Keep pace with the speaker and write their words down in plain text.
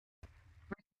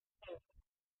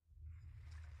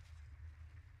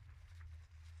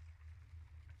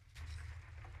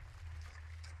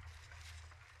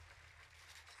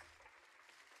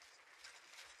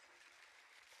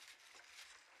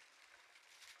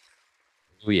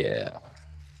Oh, yeah.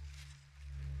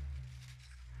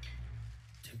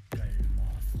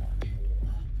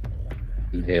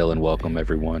 Hail and welcome,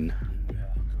 everyone.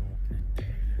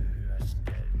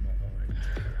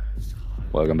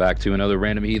 Welcome back to another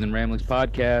Random Heathen Ramblings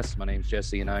podcast. My name's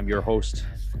Jesse, and I'm your host.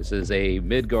 This is a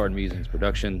Midgard Musings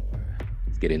production.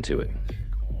 Let's get into it.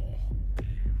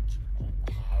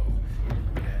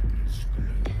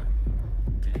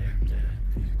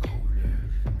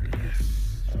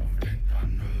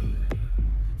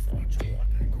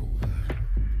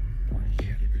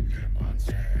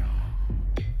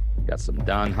 Got some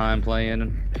Donheim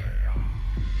playing.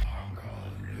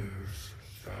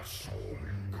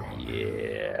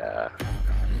 Yeah.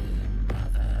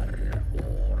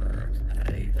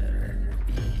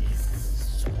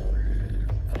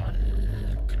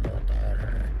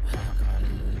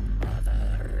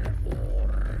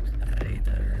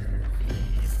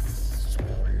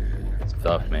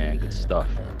 Stuff, man. Good stuff.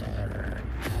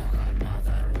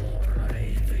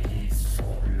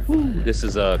 This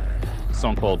is a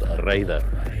song called Reida.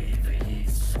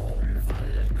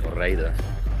 Reida.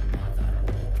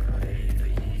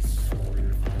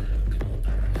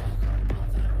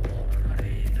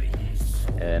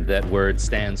 And that word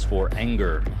stands for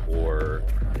anger or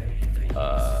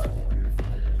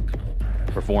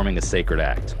performing a sacred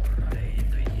act.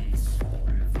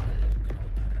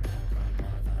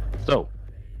 So,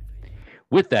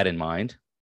 with that in mind,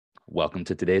 welcome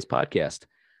to today's podcast.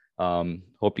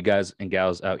 Hope you guys and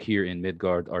gals out here in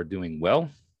Midgard are doing well.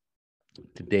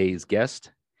 Today's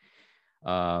guest,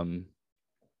 bit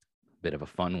of a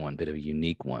fun one, bit of a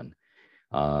unique one.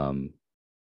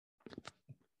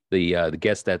 The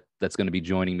guest that's going to be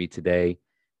joining me today,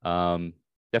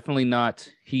 definitely not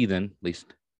heathen, at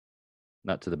least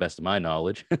not to the best of my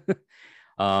knowledge.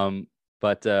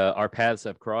 But our paths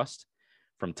have crossed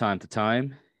from time to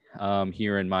time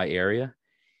here in my area,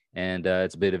 and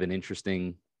it's a bit of an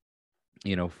interesting,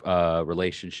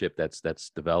 relationship that's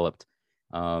developed.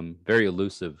 Very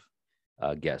elusive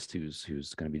guest who's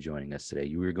going to be joining us today.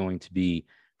 You are going to be,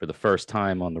 for the first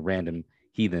time on the Random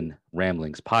Heathen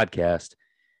Ramblings podcast,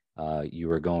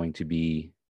 you are going to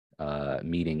be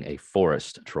meeting a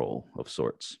forest troll of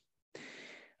sorts.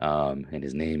 And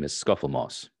his name is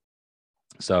Scufflemoss.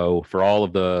 So for all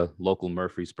of the local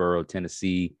Murfreesboro,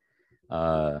 Tennessee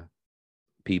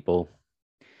people,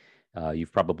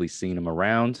 you've probably seen him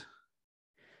around,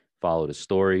 followed his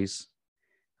stories,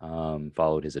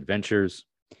 followed his adventures,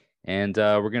 and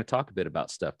we're going to talk a bit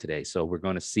about stuff today. So we're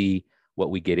going to see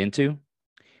what we get into.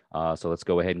 So let's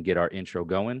go ahead and get our intro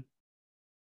going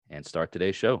and start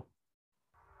today's show.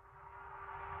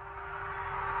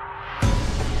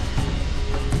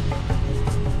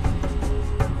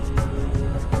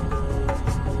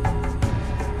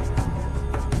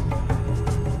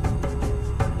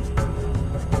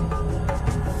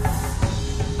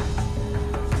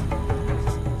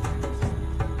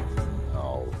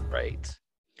 All right.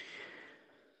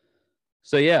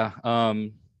 So yeah,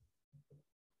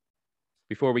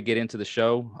 before we get into the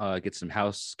show, get some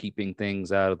housekeeping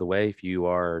things out of the way. If you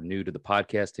are new to the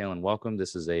podcast, hail and welcome.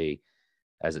 This is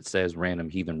as it says, Random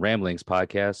Heathen Ramblings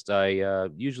podcast. I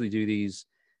usually do these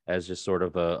as just sort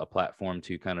of a platform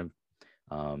to kind of,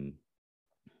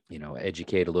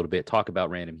 educate a little bit, talk about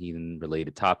random heathen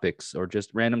related topics or just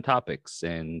random topics,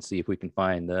 and see if we can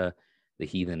find the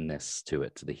heathenness to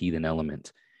it, the heathen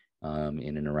element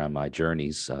in and around my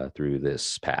journeys through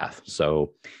this path.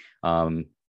 So,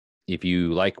 if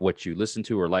you like what you listen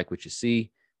to or like what you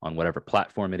see on whatever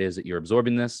platform it is that you're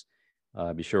absorbing this,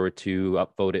 be sure to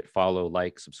upvote it, follow,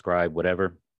 like, subscribe,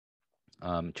 whatever.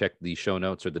 Check the show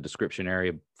notes or the description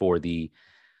area for the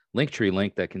Linktree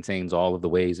link that contains all of the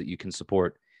ways that you can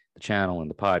support the channel and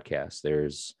the podcast.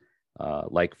 There's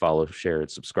like, follow, share,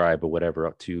 subscribe, or whatever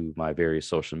up to my various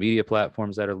social media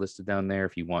platforms that are listed down there.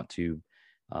 If you want to,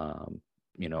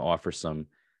 offer some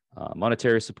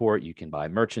monetary support, you can buy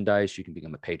merchandise, you can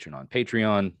become a patron on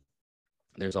Patreon.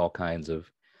 There's all kinds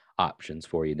of options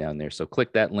for you down there. So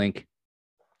click that link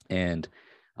and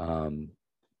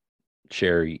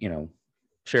share it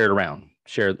around,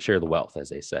 share the wealth, as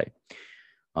they say.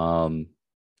 So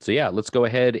yeah, let's go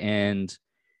ahead and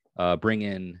bring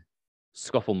in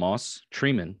Scufflemoss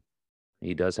Treeman.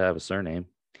 He does have a surname.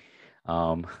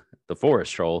 The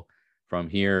forest troll from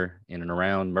here in and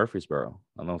around Murfreesboro.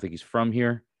 I don't think he's from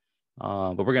here,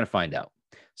 but we're going to find out.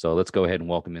 So let's go ahead and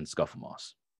welcome in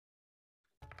Scufflemoss.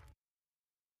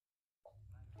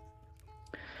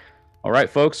 All right,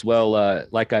 folks. Well,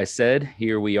 like I said,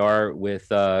 here we are with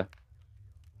the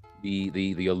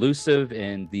elusive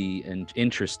and the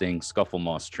interesting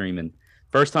Scufflemoss Treeman.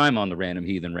 First time on the Random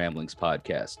Heathen Ramblings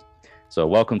podcast. So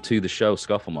welcome to the show,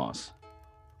 Scufflemoss.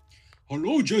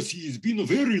 Hello, Jesse. It's been a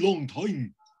very long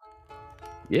time.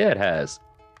 Yeah, it has.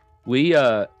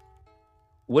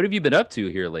 What have you been up to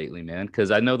here lately, man?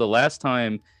 Because I know the last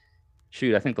time,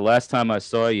 I think the last time I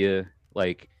saw you,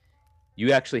 like,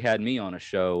 you actually had me on a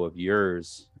show of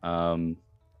yours.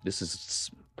 This is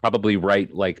probably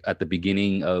right, like, at the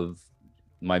beginning of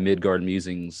my Midgard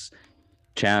Musings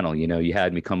channel. You know, you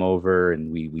had me come over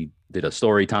and we did a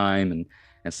story time and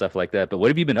stuff like that. But what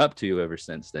have you been up to ever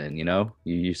since then? You know,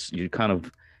 you kind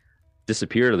of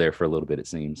disappeared there for a little bit, it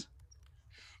seems.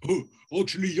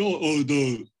 Actually, yeah.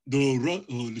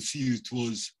 Let's see. It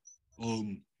was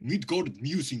Midgard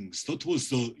Musings. That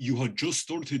was you had just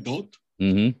started that,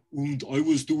 and I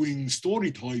was doing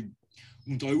story time,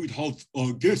 and I would have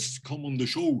guests come on the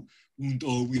show, and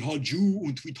we had you,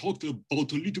 and we talked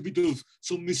about a little bit of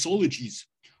some mythologies,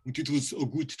 and it was a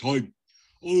good time.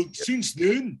 Since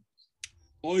then,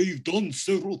 I've done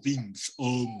several things.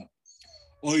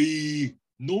 I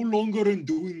no longer am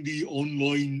doing the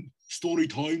online story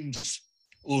times.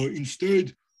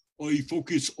 Instead, I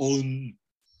focus on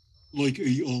like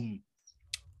a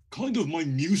kind of my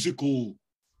musical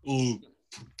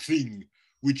thing,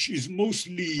 which is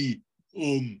mostly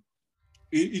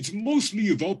it's mostly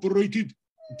evaporated,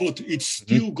 but it's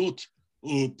still got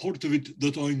part of it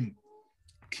that I'm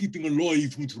keeping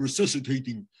alive with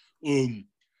resuscitating.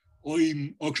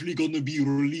 I'm actually going to be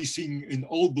releasing an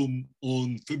album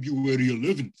on February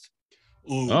 11th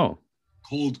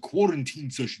called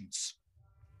Quarantine Sessions.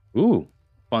 Ooh,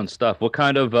 fun stuff. What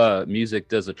kind of music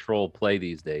does a troll play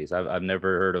these days? I've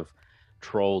never heard of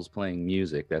trolls playing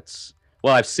music.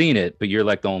 Well, I've seen it, but you're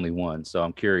like the only one. So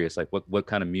I'm curious, like what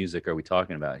kind of music are we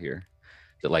talking about here?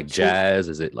 Is it like jazz?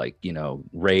 Is it like, you know,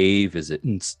 rave? Is it,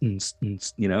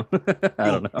 you know? I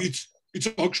don't know. It's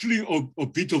actually a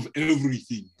bit of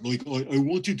everything. Like I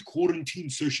wanted Quarantine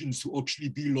Sessions to actually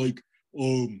be like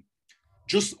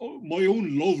just my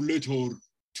own love letter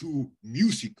to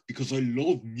music, because I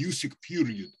love music,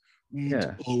 period.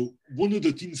 And one of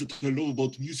the things that I love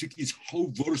about music is how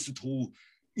versatile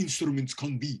instruments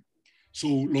can be. So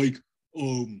like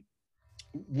one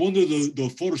of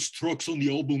the first tracks on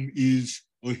the album is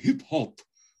a hip hop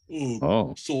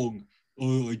song.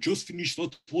 I just finished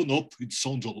that one up. It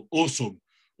sounds awesome.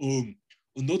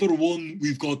 Another one,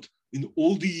 we've got an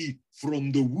oldie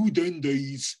from the Wooden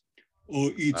days.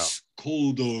 It's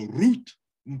called Root.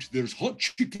 And there's Hot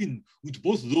Chicken. And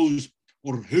both of those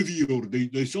are heavier.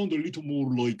 They sound a little more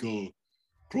like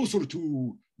closer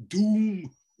to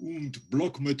doom and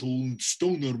black metal and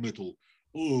stoner metal.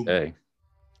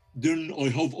 Then I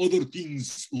have other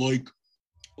things like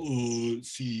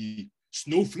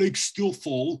Snowflakes Still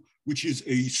Fall, which is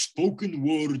a spoken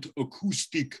word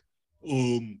acoustic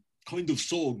kind of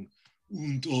song.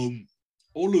 And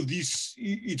all of this,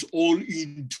 it's all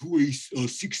into a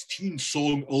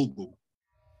 16-song album.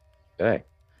 Okay.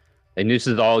 And this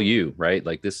is all you, right?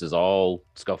 Like this is all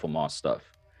Scufflemoss stuff.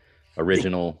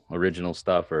 Original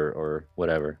stuff or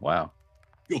whatever. Wow.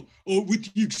 Yeah,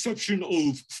 with the exception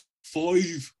of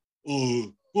 5,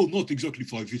 well, not exactly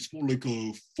 5, it's more like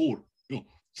 4. Yeah,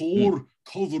 4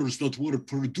 covers that were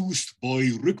produced by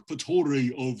Rick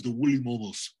Patore of the Woolly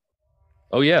Mamas.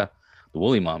 Oh yeah, the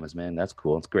Woolly Mamas, man, that's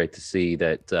cool. It's great to see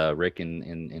that Rick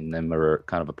and them are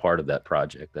kind of a part of that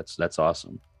project. That's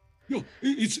awesome. Yeah,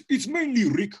 it's mainly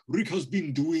Rick. Rick has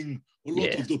been doing a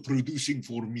lot of the producing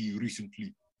for me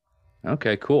recently.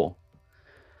 Okay, cool.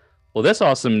 Well, that's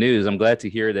awesome news. I'm glad to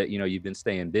hear that, you know, you've been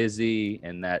staying busy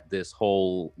and that this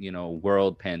whole, you know,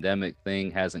 world pandemic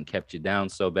thing hasn't kept you down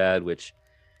so bad, which,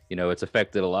 you know, it's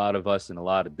affected a lot of us in a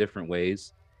lot of different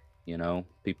ways. You know,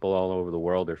 people all over the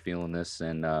world are feeling this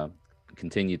and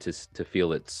continue to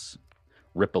feel its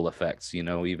ripple effects, you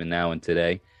know, even now and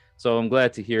today. So I'm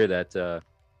glad to hear that,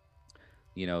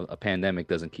 you know, a pandemic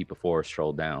doesn't keep a forest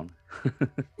troll down.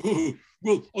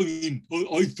 Well, I mean,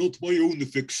 I felt my own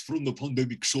effects from the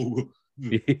pandemic, so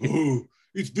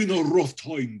it's been a rough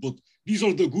time, but these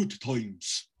are the good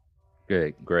times.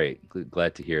 Great.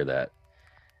 Glad to hear that.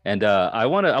 And I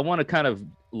want to kind of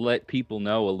let people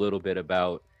know a little bit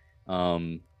about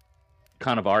kind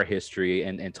of our history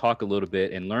and talk a little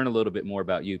bit and learn a little bit more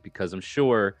about you, because I'm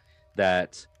sure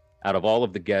that out of all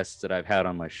of the guests that I've had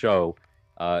on my show,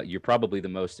 you're probably the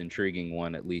most intriguing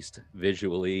one, at least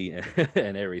visually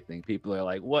and everything. People are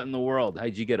like, what in the world?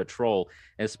 How'd you get a troll?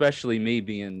 And especially me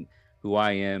being who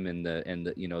I am and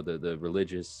the you know, the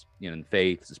religious, you know,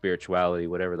 faith, spirituality,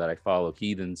 whatever that I follow,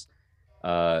 heathens.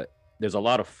 There's a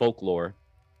lot of folklore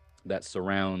that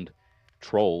surround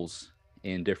trolls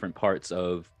in different parts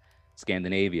of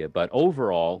Scandinavia. But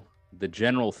overall, the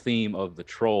general theme of the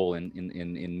troll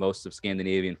in most of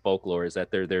Scandinavian folklore is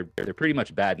that they're pretty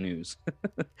much bad news,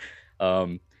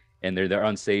 and they're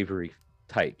unsavory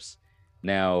types.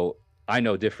 Now I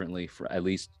know differently, at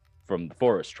least from the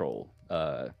forest troll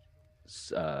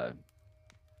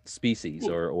species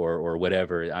Well, or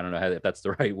whatever. I don't know if that's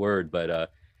the right word, but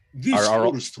this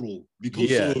forest troll, because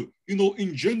yeah.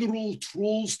 in general,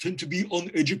 trolls tend to be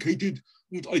uneducated,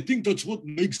 and I think that's what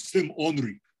makes them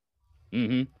ornery.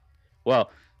 Mm-hmm.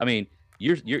 Well, I mean,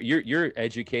 you're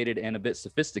educated and a bit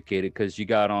sophisticated because you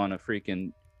got on a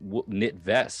freaking knit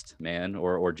vest, man,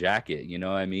 or jacket. You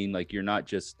know what I mean? Like you're not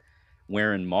just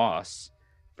wearing moss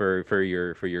for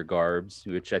your garbs,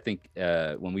 which I think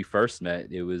when we first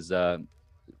met, it was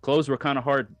clothes were kind of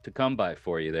hard to come by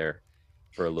for you there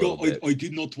for a little bit. I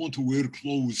did not want to wear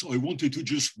clothes. I wanted to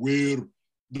just wear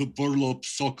the burlap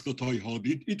sock that I had.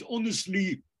 It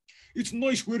honestly, it's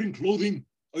nice wearing clothing.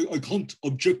 I can't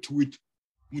object to it,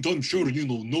 but I'm sure,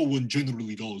 no one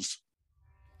generally does.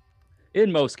 In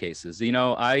most cases,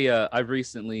 I've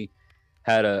recently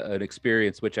had an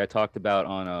experience which I talked about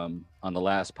on the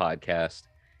last podcast.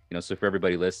 So for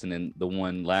everybody listening, the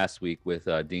one last week with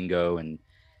Dingo and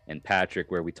Patrick,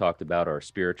 where we talked about our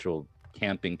spiritual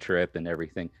camping trip and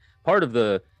everything. Part of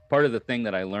the thing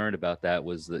that I learned about that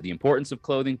was the importance of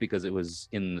clothing, because it was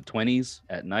in the 20s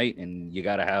at night and you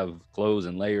got to have clothes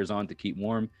and layers on to keep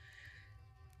warm.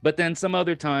 But then some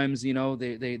other times,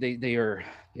 they are,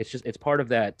 it's part of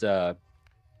that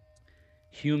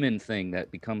human thing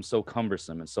that becomes so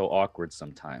cumbersome and so awkward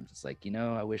sometimes. It's like,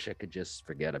 I wish I could just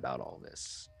forget about all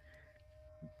this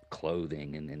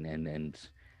clothing and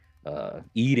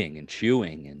eating and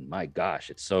chewing, and my gosh,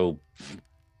 it's so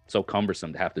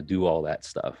cumbersome to have to do all that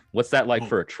stuff. What's that like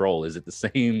for a troll? Is it the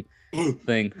same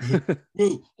thing?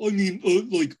 Well, I mean,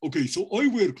 okay, so I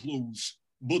wear clothes,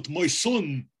 but my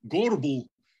son Garble,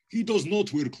 he does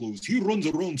not wear clothes. He runs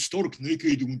around stark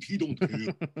naked and he don't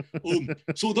care.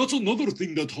 So that's another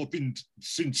thing that happened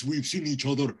since we've seen each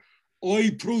other.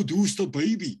 I produced a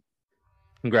baby.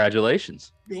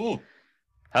 Congratulations. Yeah.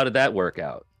 How did that work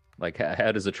out? Like,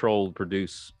 how does a troll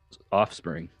produce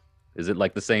offspring? Is it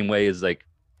like the same way as like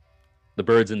the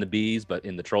birds and the bees, but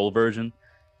in the troll version?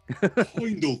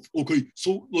 Kind of. Okay,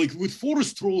 so like with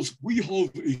forest trolls, we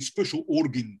have a special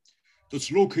organ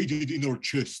that's located in our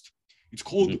chest. It's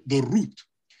called the root.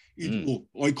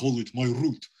 I call it my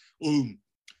root.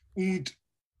 And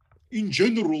in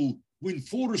general, when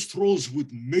forest trolls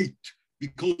would mate,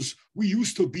 because we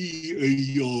used to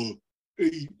be a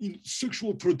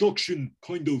sexual production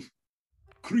kind of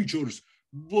creatures,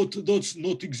 but that's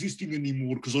not existing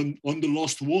anymore because I'm the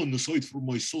last one aside from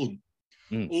my son.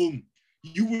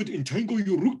 You would entangle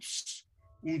your roots,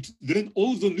 and then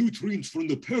all the nutrients from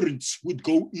the parents would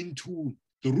go into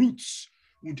the roots,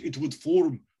 and it would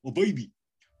form a baby.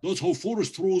 That's how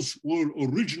forest trolls were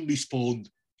originally spawned.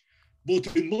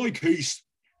 But in my case,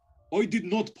 I did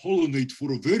not pollinate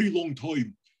for a very long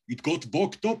time. It got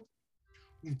backed up,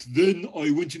 and then I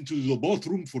went into the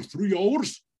bathroom for 3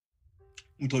 hours,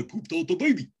 and I pooped out the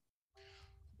baby.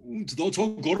 And that's how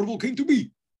Garble came to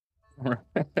be.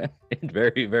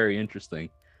 Very, very interesting.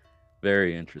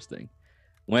 Very interesting.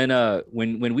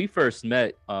 When we first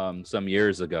met some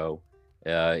years ago,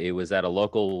 it was at a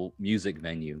local music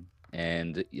venue,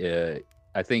 and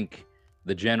I think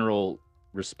the general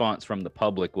response from the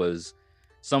public was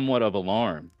somewhat of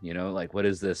alarm. Like, what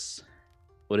is this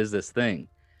thing?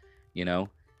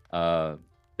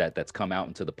 That's come out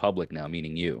into the public now,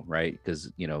 meaning you, right?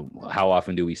 Because how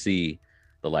often do we see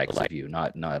the likes of you?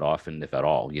 Not often, if at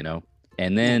all.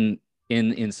 And then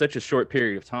in such a short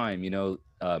period of time,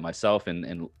 myself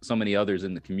and so many others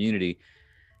in the community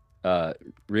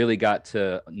really got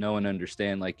to know and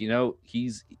understand, like,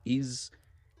 he's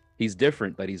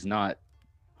different, but he's not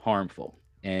harmful.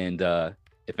 And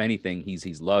if anything,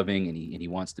 he's loving, and he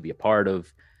wants to be a part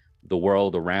of the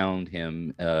world around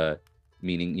him,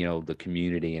 meaning, the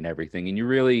community and everything. And you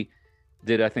really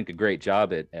did, I think, a great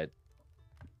job at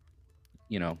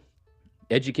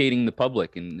educating the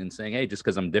public and saying, hey, just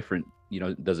because I'm different,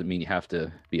 doesn't mean you have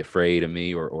to be afraid of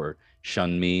me or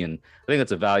shun me. And I think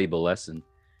that's a valuable lesson,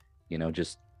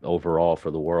 just overall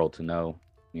for the world to know.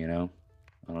 I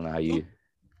don't know how you.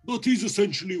 That is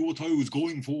essentially what I was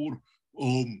going for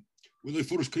when I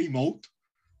first came out.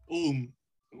 And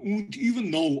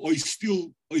even now, I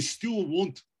still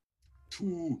want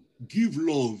to give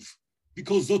love,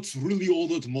 because that's really all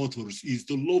that matters, is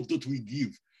the love that we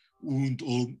give. And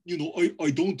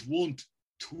I don't want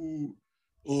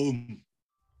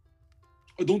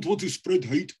to spread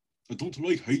hate. I don't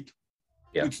like hate.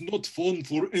 Yeah. It's not fun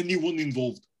for anyone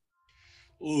involved.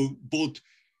 But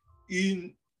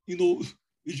in you know,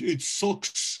 it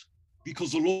sucks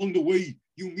because along the way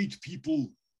you meet people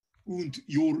and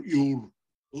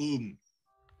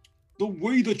the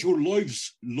way that your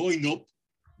lives line up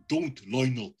don't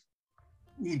line up.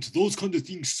 And those kind of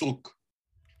things suck.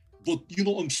 But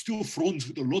I'm still friends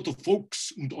with a lot of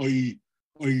folks, and I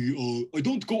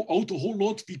don't go out a whole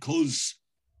lot because,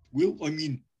 well, I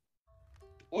mean,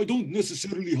 I don't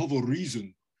necessarily have a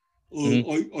reason.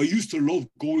 I used to love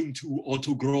going to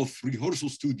Autograph rehearsal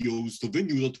studios, the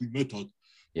venue that we met at,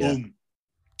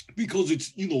 because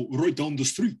it's right down the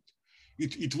street.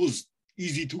 It was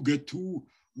easy to get to,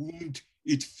 and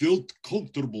it felt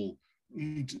comfortable,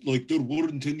 and like there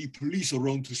weren't any police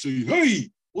around to say, "Hey,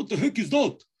 what the heck is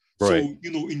that?" Right.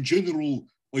 So in general,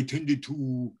 I tended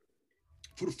to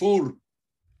prefer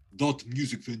that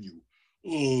music venue.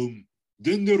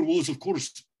 Then there was, of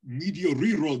course, Media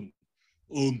Rerun.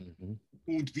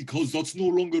 And because that's no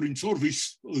longer in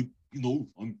service,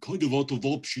 I'm kind of out of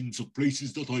options of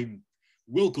places that I'm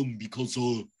welcome because,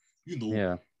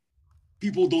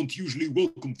 people don't usually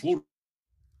welcome for.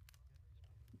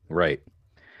 Right.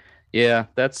 Yeah,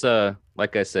 that's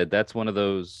like I said, that's one of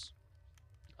those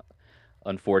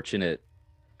unfortunate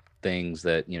things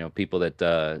that people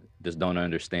that just don't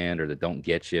understand or that don't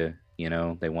get you.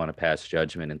 They want to pass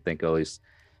judgment and think all these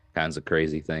kinds of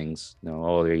crazy things.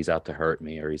 Oh, he's out to hurt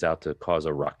me, or he's out to cause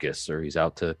a ruckus, or he's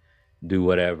out to do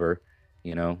whatever.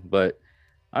 But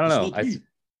I don't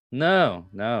know.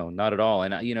 No, not at all.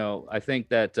 And I think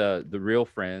that the real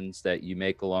friends that you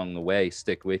make along the way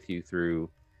stick with you through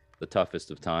the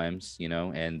toughest of times.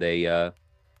 And they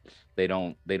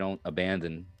don't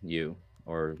abandon you,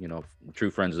 or true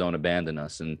friends don't abandon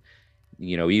us. And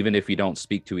even if you don't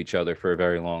speak to each other for a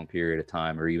very long period of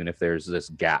time, or even if there's this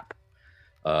gap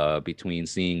between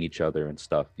seeing each other and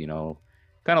stuff,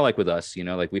 kind of like with us,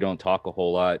 like we don't talk a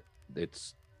whole lot.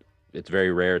 It's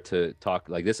very rare to talk.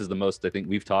 Like this is the most I think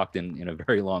we've talked in a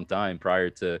very long time prior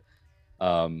to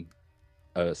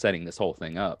setting this whole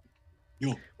thing up,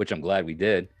 which I'm glad we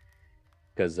did,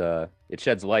 because it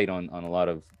sheds light on a lot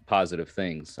of positive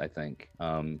things, I think.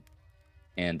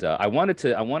 And I wanted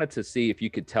to see if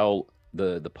you could tell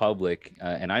the public,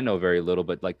 and I know very little,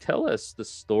 but like tell us the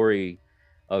story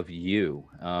of you,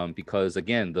 because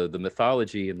again, the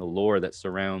mythology and the lore that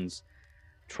surrounds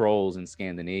trolls in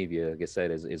Scandinavia, like I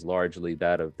said, is largely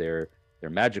that of their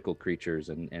magical creatures,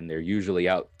 and they're usually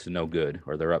out to no good,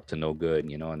 or they're up to no good,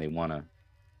 and they want to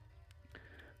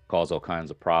cause all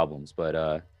kinds of problems. But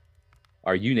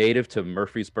are you native to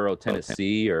Murfreesboro,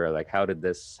 Tennessee, or like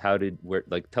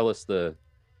tell us the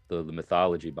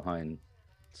mythology behind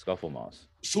Scufflemoss?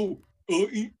 So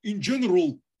in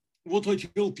general, what I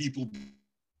tell people,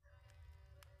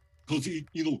 because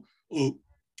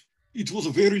it was a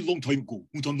very long time ago,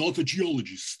 and I'm not a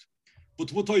geologist,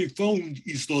 but what I found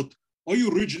is that I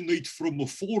originate from a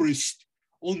forest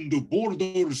on the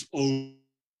borders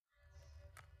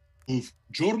of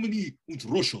Germany and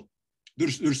Russia.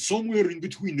 There's somewhere in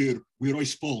between there where I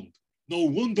spawned. Now,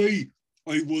 one day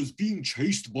I was being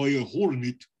chased by a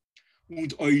hornet,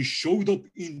 and I showed up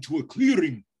into a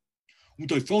clearing,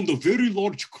 and I found a very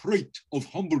large crate of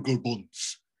hamburger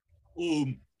buns.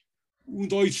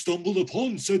 And I stumbled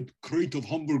upon said crate of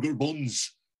hamburger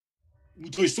buns,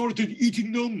 and I started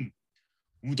eating them,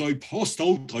 and I passed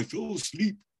out, I fell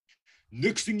asleep.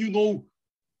 Next thing you know,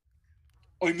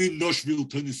 I'm in Nashville,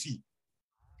 Tennessee.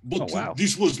 But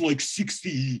this was like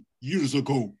 60 years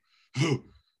ago.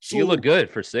 So you look good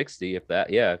for 60, if that.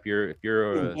 Yeah, if you're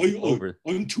over.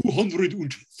 I'm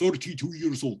 232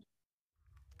 years old.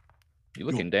 You're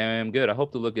looking damn good. I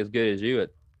hope to look as good as you at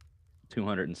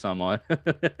 200 and some odd.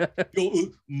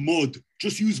 Mud.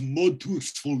 Just use mud to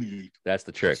exfoliate. That's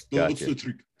the trick. That's the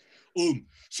trick.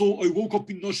 So I woke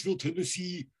up in Nashville,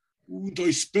 Tennessee, and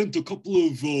I spent a couple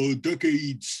of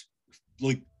decades,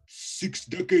 like 6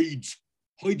 decades,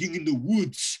 hiding in the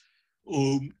woods.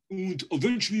 And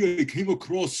eventually I came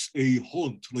across a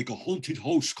haunt, like a haunted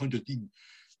house kind of thing.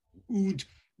 And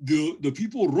the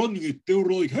people running it, they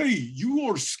were like, "Hey, you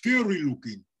are scary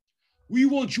looking. We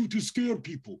want you to scare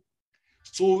people."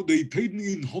 So they paid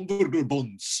me in hamburger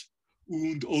buns.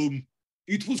 And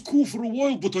it was cool for a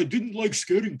while, but I didn't like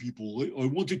scaring people. I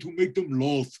wanted to make them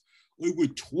laugh. I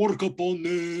would twerk up on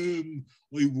them.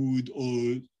 I would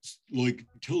like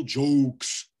tell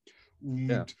jokes.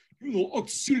 And, act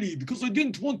silly because I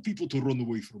didn't want people to run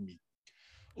away from me.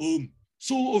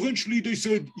 So eventually they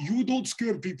said, "You don't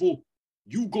scare people,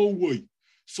 you go away."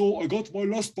 So I got my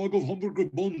last bag of hamburger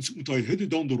buns and I headed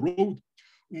down the road.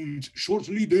 And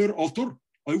shortly thereafter,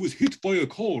 I was hit by a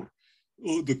car.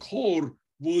 The car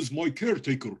was my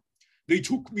caretaker. They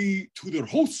took me to their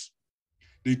house.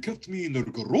 They kept me in their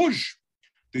garage.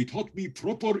 They taught me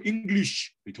proper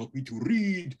English. They taught me to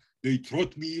read. They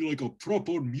taught me like a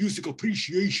proper music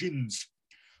appreciations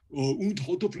and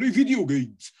how to play video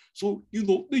games. So,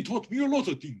 they taught me a lot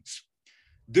of things.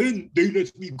 Then they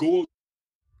let me go out.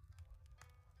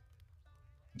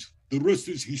 The rest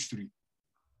is history.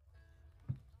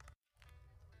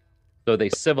 So they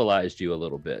civilized you a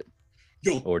little bit.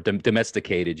 Yeah. Or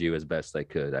domesticated you as best they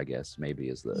could, I guess, maybe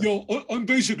is the... Yeah, I'm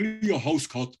basically a house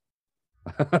cat.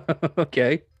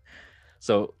 Okay.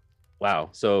 So, wow.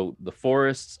 So the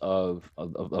forests of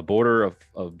a border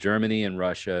of Germany and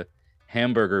Russia,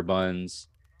 hamburger buns,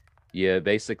 you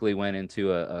basically went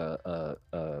into a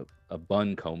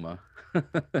bun coma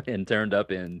and turned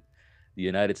up in the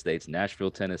United States,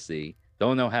 Nashville, Tennessee.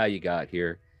 Don't know how you got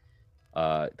here.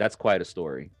 That's quite a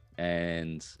story.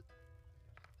 And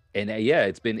yeah,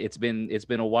 it's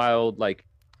been a wild, like,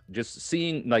 just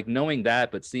seeing, like, knowing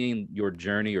that, but seeing your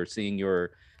journey or seeing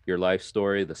your life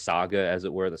story, the saga, as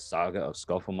it were, the saga of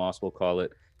Scufflemoss, we'll call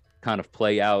it, kind of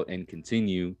play out and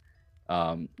continue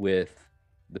with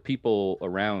the people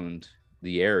around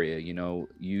the area.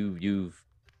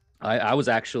 I was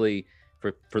actually,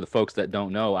 for the folks that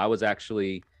don't know, I was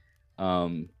actually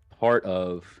part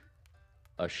of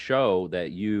a show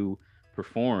that you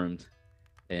performed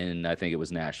in, I think it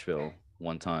was Nashville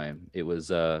one time. It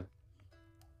was a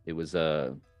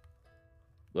band,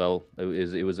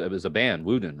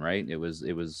 Wooden, right? It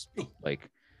was like,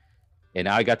 and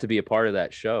I got to be a part of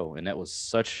that show, and that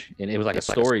was and it was like a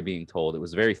story being told. It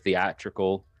was very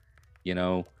theatrical,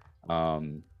 there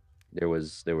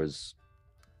was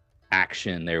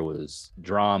action, there was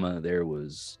drama, there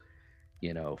was,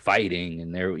 fighting,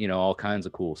 and there, all kinds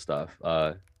of cool stuff.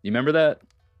 You remember that?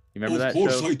 You remember that show?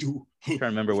 Of course I do. I'm trying to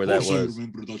remember where that was. I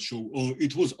remember that show.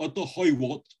 It was at the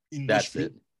Hiwatt in Nashville.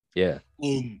 That's it. Yeah.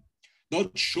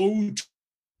 That show took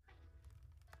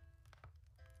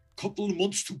a couple of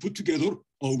months to put together.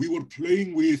 We were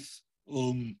playing with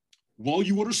While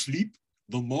You Were Asleep,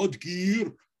 The Mod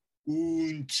Gear,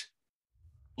 and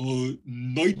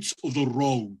Knights of the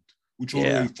Round, which are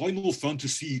a Final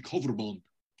Fantasy cover band.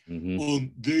 Mm-hmm.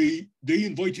 They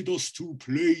invited us to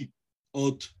play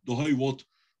at the Hiwatt,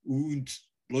 and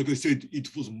like I said,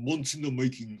 it was months in the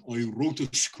making. I wrote a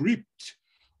script.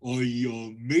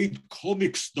 I made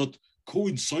comics that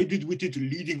coincided with it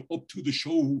leading up to the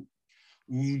show.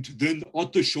 And then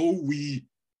at the show, we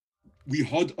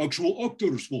had actual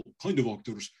actors, well, kind of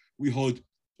actors. We had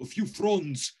a few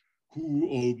friends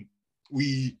who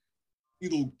we,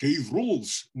 gave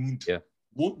roles. And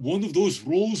one of those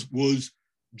roles was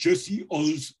Jesse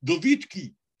as the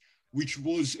Vitki, which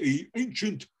was an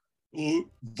ancient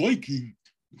Viking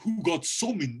who got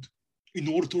summoned in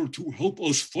order to help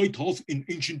us fight off an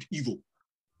ancient evil.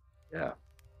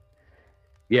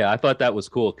 Yeah, I thought that was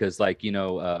cool because, like,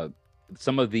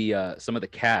 some of the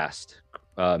cast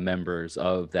members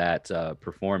of that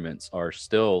performance are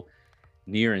still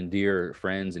near and dear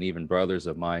friends and even brothers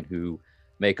of mine who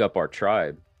make up our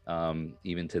tribe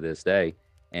even to this day.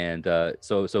 And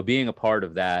so being a part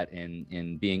of that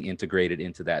and being integrated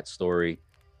into that story,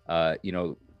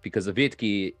 because the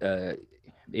Vitki,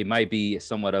 it might be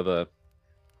somewhat of a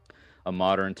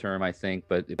modern term, I think,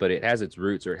 but it has its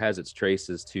roots, or it has its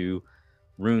traces to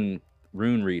rune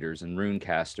readers and rune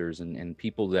casters and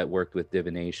people that worked with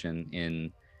divination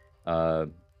in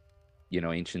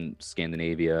ancient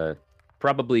Scandinavia,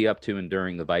 probably up to and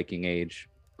during the Viking Age,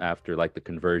 after like the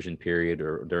conversion period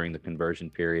or during the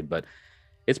conversion period. But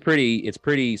it's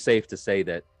pretty safe to say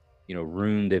that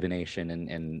rune divination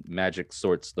and magic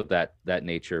sorts of that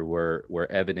nature were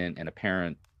evident and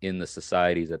apparent in the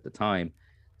societies at the time.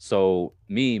 So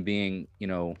me being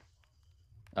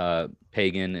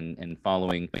pagan and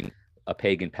following a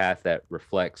pagan path that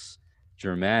reflects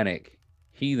Germanic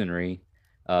heathenry,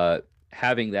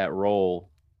 having that role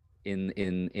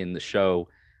in the show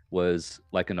was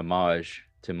like an homage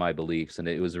to my beliefs, and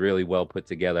it was really well put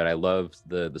together. And I loved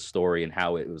the story and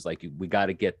how it was like, we got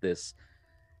to get this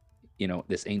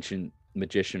this ancient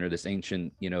magician or this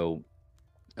ancient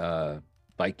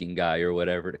Viking guy or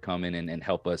whatever to come in and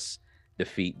help us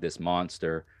defeat this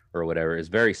monster or whatever. Is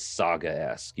very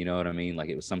saga-esque, you know what I mean? Like,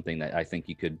 it was something that I think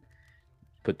you could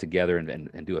put together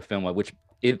and do a film like. Which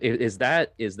is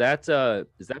that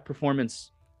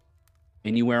performance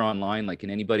anywhere online? Like,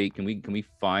 can we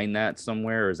find that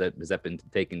somewhere, or has that been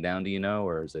taken down, do you know,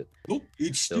 or is it? No,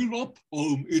 it's still up.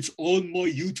 It's on my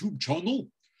YouTube channel.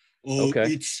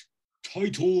 Okay. It's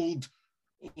titled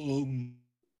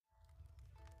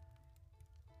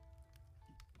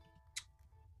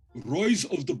Rise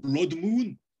of the Blood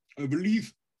Moon, I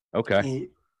believe. Okay.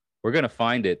 We're gonna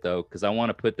find it though, because I want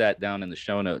to put that down in the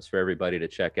show notes for everybody to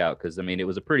check out. Because I mean, it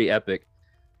was a pretty epic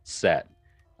set.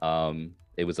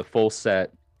 It was a full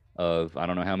set of I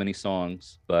don't know how many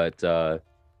songs, but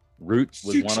Root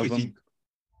was 6, one of I them. think.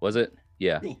 Was it?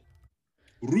 Yeah.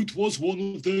 Root was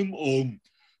one of them.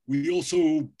 We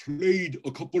also played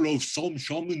a couple of Sam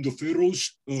Shaman the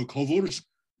Pharaohs covers,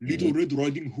 Little Red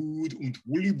Riding Hood and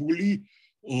Wooly Bully.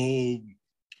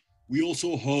 We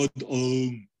also had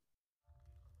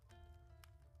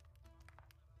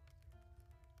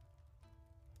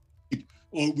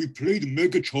we played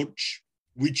Mega Church,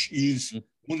 which is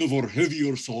one of our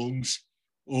heavier songs.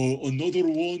 Another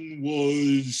one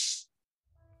was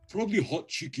probably Hot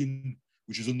Chicken,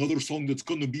 which is another song that's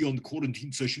gonna be on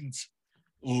Quarantine Sessions.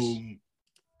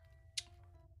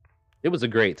 It was a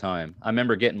great time. I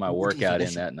remember getting my workout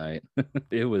in that night.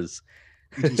 It was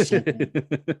so cool.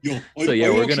 Yeah, I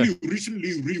actually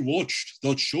recently rewatched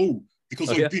that show because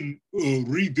I've been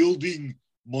rebuilding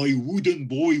my Wooden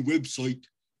Boy website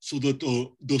so that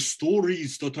the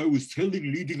stories that I was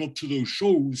telling leading up to those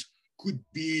shows could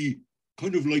be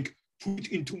kind of like put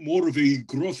into more of a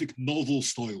graphic novel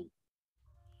style.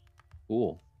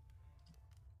 Cool.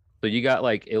 So you got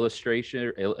like an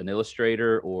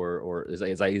illustrator, or is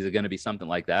it going to be something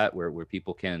like that where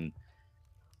people can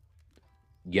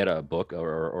get a book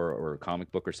or a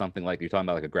comic book or something, like you're talking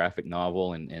about, like a graphic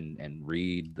novel and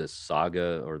read the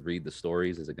saga or read the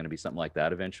stories? Is it going to be something like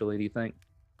that eventually, do you think?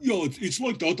 Yeah, it's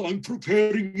like that. I'm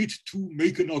preparing it to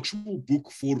make an actual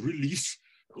book for release.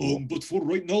 Cool. But for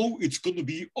right now, it's going to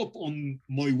be up on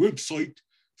my website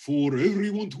for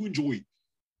everyone to enjoy.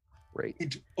 Great.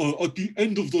 And at the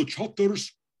end of the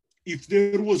chapters, if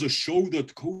there was a show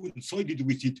that coincided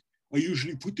with it, I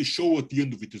usually put the show at the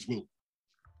end of it as well.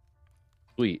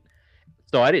 Sweet.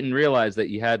 So I didn't realize that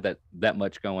you had that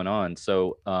much going on.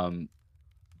 So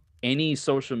any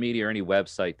social media or any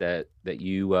website that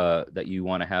you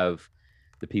want to have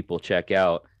the people check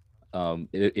out,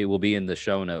 it will be in the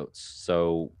show notes.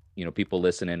 So people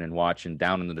listening and watching,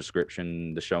 down in the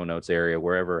description, the show notes area,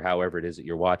 however it is that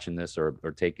you're watching this or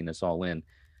taking this all in.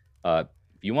 If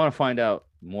you want to find out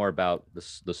more about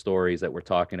the stories that we're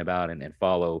talking about and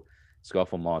follow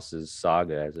Scufflemoss's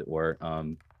saga, as it were,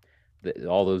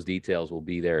 all those details will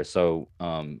be there. So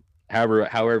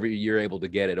however you're able to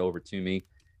get it over to me,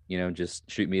 just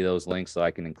shoot me those links so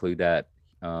I can include that,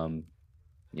 for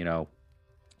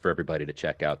everybody to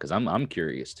check out, because I'm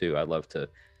curious too. I'd love to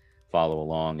follow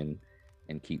along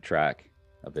and keep track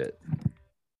of it.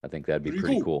 I think that'd be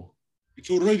pretty cool. It's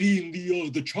already in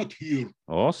the chat here.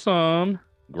 Awesome.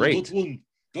 Great.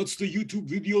 That's the YouTube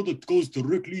video that goes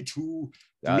directly to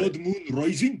Blood Moon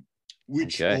Rising,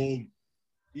 which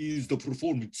is the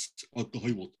performance at the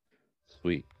Highwood.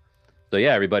 Sweet. So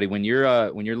yeah, everybody, when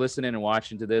you're listening and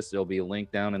watching to this, there'll be a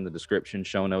link down in the description,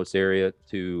 show notes area,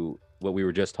 to what we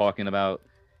were just talking about,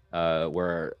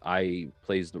 where I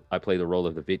play the role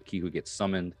of the Vidki who gets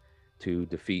summoned to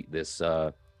defeat this.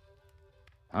 It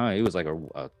was like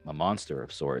a monster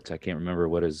of sorts. I can't remember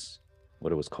what it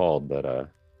was called, but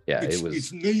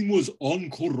its name was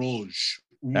Encourage.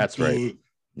 That's right.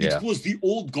 It was the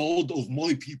old god of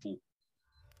my people.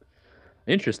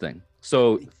 Interesting.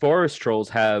 So forest trolls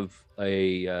have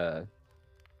a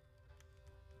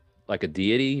like a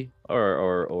deity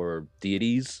or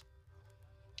deities,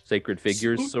 sacred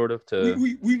figures, sort of.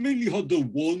 We mainly had the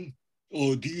one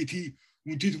deity,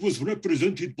 and it was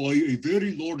represented by a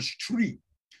very large tree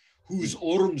whose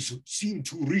arms seemed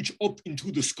to reach up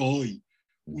into the sky.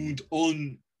 And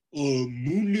on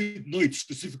moonlit nights,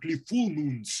 specifically full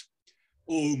moons,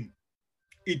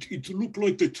 it looked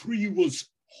like the tree was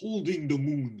holding the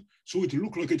moon. So it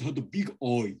looked like it had a big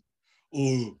eye.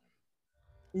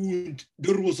 And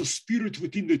there was a spirit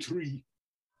within the tree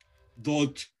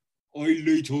that I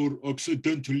later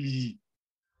accidentally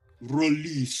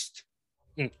released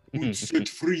and set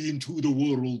free into the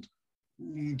world.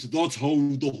 And that's how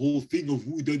the whole thing of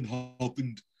Wooden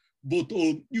happened. But,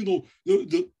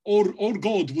 our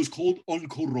god was called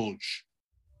Encourage.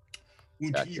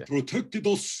 And he protected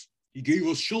us, he gave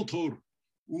us shelter,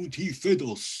 and he fed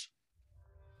us.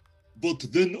 But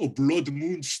then a blood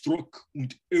moon struck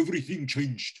and everything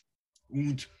changed.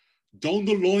 And down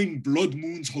the line, blood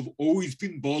moons have always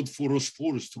been bad for us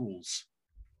forest trolls.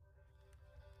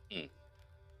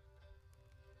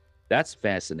 That's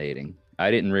fascinating.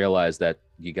 I didn't realize that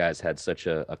you guys had such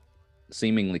a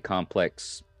seemingly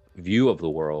complex view of the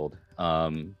world,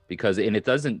 because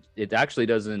it actually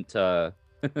doesn't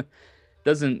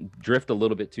doesn't drift a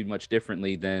little bit too much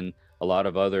differently than a lot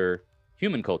of other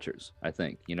human cultures. I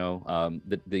think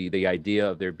the idea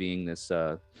of there being this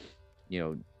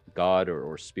God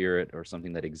or spirit or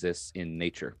something that exists in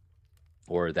nature,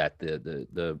 or that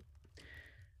the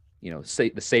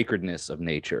the sacredness of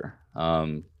nature.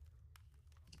 And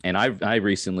I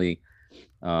recently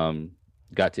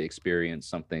got to experience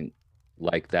something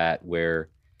like that, where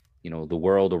the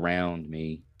world around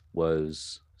me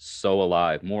was so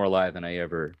alive, more alive than I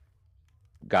ever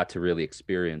got to really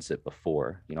experience it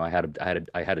before. I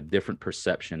had a different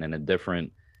perception and a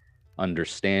different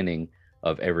understanding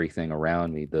of everything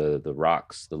around me, the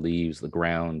rocks, the leaves, the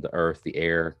ground, the earth, the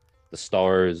air, the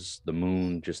stars, the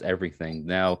moon, just everything.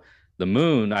 Now the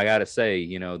moon, I gotta say,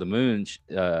 the moon,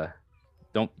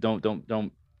 don't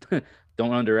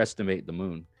don't underestimate the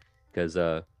moon, because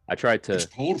I tried to. It's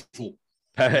powerful.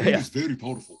 The moon Yeah, is very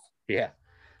powerful.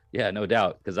 yeah, no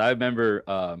doubt, because I remember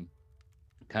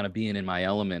kind of being in my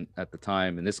element at the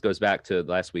time. And this goes back to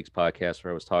last week's podcast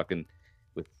where I was talking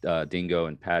with Dingo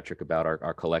and Patrick about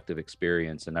our collective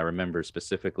experience. And I remember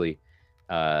specifically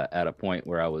at a point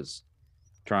where I was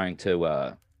trying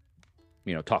to,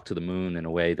 talk to the moon in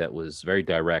a way that was very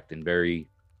direct and very,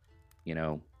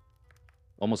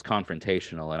 almost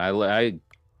confrontational. And I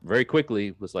very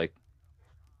quickly was like,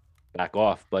 back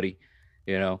off, buddy.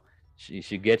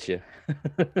 She get you.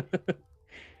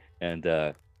 And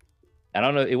I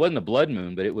don't know, it wasn't a blood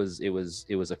moon, but it was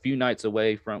a few nights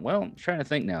away from, well, I'm trying to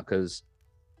think now, because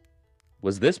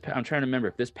I'm trying to remember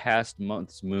if this past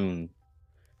month's moon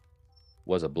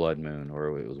was a blood moon,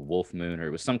 or it was a wolf moon, or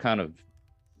it was some kind of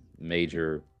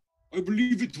major. I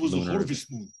believe it was lunar, a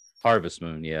harvest moon. Harvest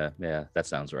moon, yeah, that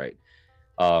sounds right.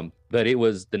 But it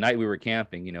was the night we were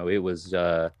camping. It was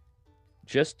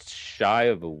just shy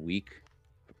of a week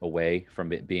away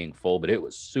from it being full, but it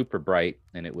was super bright,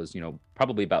 and it was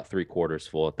probably about 3/4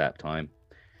 full at that time,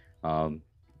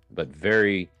 but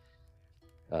very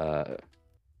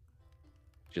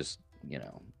just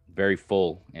very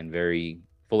full, and very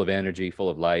full of energy, full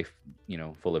of life,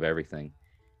 full of everything.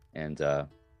 And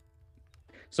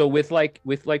so with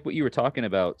what you were talking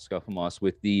about, Scufflemoss,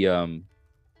 with the I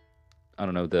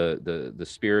don't know, the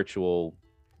spiritual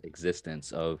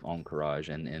existence of Omkaraj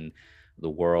and the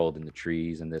world and the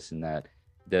trees and this and that,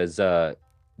 does do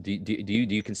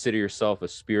you consider yourself a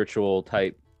spiritual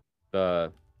type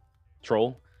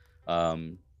troll?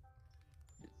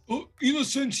 In a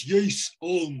sense, yes.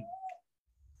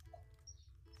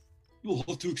 You'll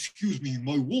have to excuse me.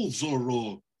 My wolves are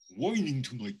whining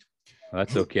tonight.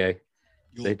 That's okay.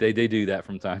 They do that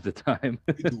from time to time.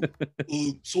 They do.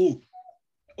 So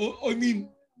I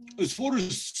mean, as far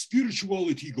as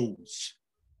spirituality goes,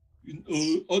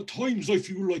 at times I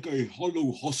feel like a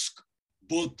hollow husk,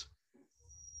 but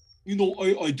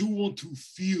I do want to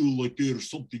feel like there's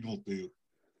something out there.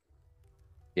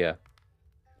 Yeah,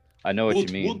 I know what you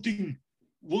mean.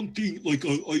 One thing, like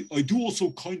I do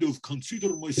also kind of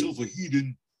consider myself a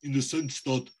heathen, in the sense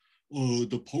that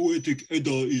the Poetic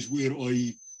Edda is where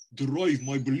I derive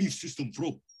my belief system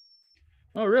from.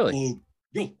 Oh, really?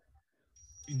 Yeah,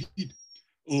 indeed.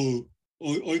 I'm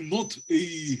not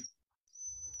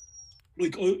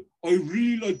I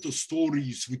really like the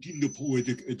stories within the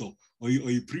Poetic Edda.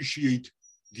 I appreciate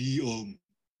they're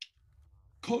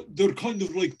kind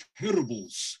of like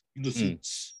parables in a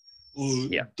sense.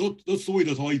 Yeah, that's the way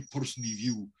that I personally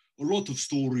view a lot of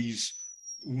stories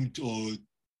and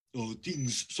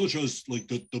things such as like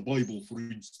the Bible, for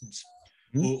instance.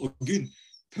 Again,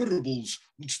 parables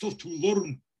and stuff to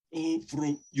learn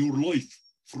from your life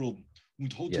from,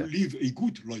 and how to live a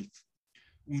good life.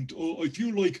 And I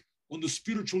feel like on the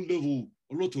spiritual level,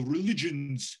 a lot of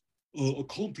religions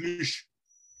accomplish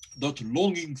that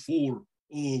longing for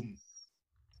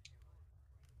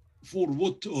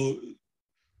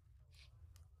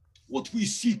what we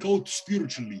seek out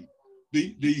spiritually.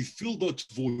 They fill that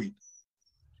void.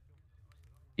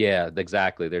 Yeah,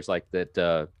 exactly. There's like that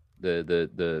the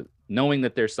knowing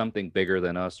that there's something bigger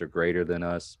than us or greater than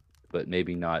us, but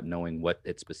maybe not knowing what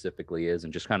it specifically is,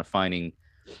 and just kind of finding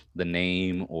the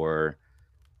name or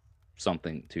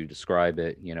something to describe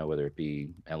it, whether it be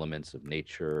elements of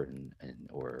nature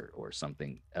or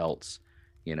something else,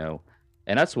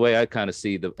 and that's the way I kind of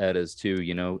see the Eddas too.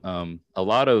 A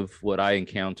lot of what I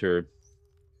encounter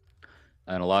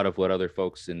and a lot of what other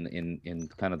folks in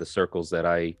kind of the circles that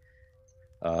I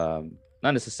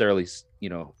not necessarily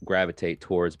gravitate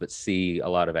towards, but see a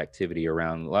lot of activity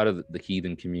around, a lot of the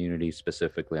heathen community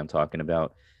specifically I'm talking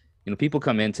about. People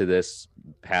come into this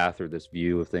path or this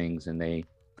view of things, and they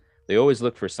always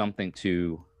look for something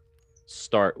to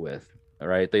start with. All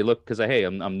right, they look, because hey,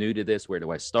 I'm new to this, where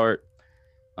do I start?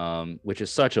 Which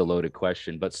is such a loaded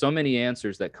question, but so many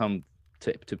answers that come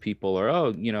to people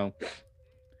are,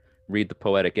 read the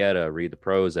Poetic Edda, read the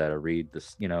Prose Edda, read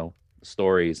this,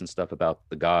 stories and stuff about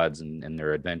the gods and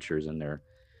their adventures and their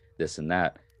this and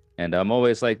that. And I'm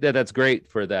always like, yeah, that's great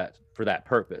for that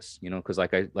purpose, you know, because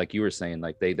like you were saying,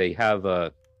 like they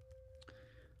have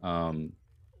um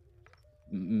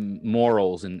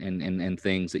morals and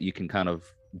things that you can kind of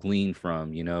glean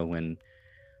from, you know, when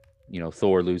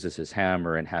Thor loses his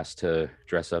hammer and has to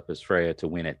dress up as Freya to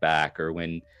win it back, or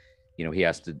when he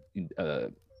has to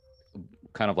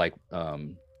kind of like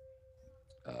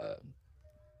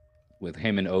with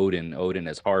him and Odin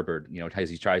as Harbard, as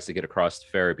he tries to get across the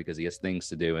ferry because he has things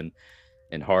to do,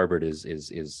 and Harbard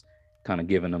is kind of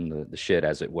giving them the shit,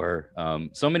 as it were.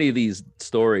 So many of these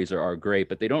stories are great,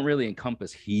 but they don't really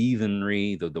encompass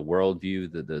heathenry, the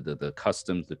worldview, the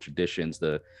customs, the traditions,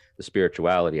 the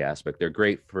spirituality aspect. They're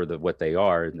great for what they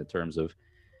are in the terms of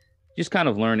just kind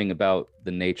of learning about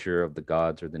the nature of the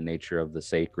gods or the nature of the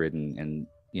sacred, and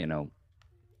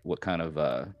what kind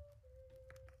of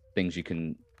things you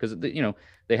can, because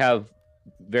they have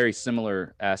very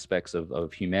similar aspects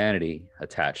of humanity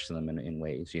attached to them in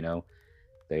ways.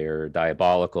 They're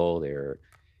diabolical,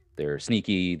 they're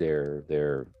sneaky,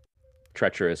 they're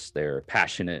treacherous, they're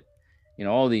passionate,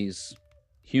 all these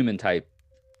human type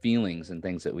feelings and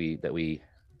things that we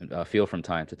feel from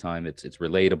time to time. It's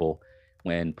relatable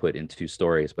when put into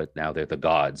stories, but now they're the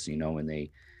gods, and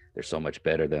they're so much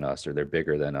better than us, or they're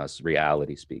bigger than us,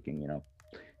 reality speaking,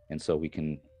 and so we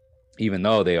can, even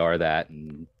though they are that,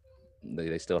 and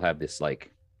they still have this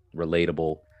like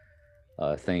relatable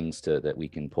things that we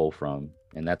can pull from.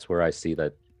 And that's where I see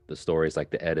that the stories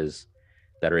like the Eddas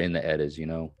that are in the Eddas,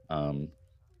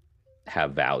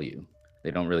 have value.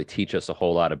 They don't really teach us a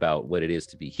whole lot about what it is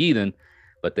to be heathen,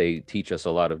 but they teach us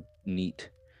a lot of neat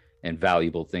and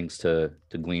valuable things to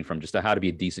glean from, just how to be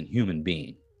a decent human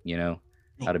being,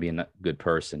 how to be a good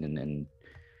person. And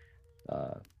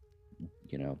the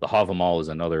Havamal is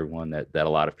another one that a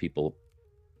lot of people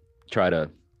try to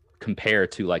compare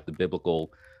to like the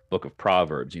biblical book of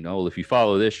Proverbs. If you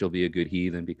follow this, you'll be a good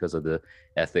heathen because of the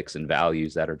ethics and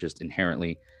values that are just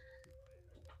inherently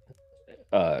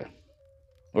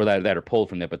or that are pulled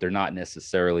from there, but they're not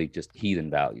necessarily just heathen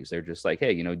values. They're just like,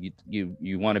 hey,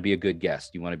 you want to be a good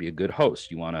guest, you want to be a good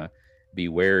host, you want to be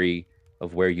wary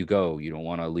of where you go, you don't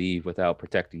want to leave without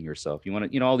protecting yourself, you want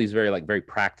to, all these very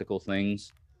practical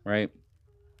things, right,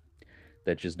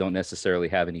 that just don't necessarily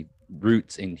have any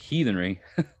roots in heathenry.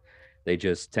 They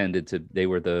just they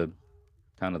were the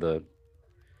kind of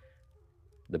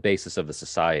the basis of the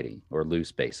society, or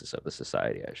loose basis of the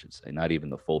society, I should say, not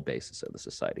even the full basis of the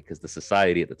society, because the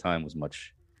society at the time was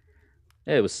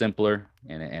it was simpler,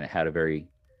 and it had a very,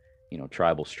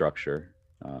 tribal structure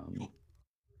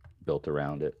built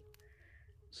around it.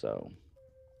 So,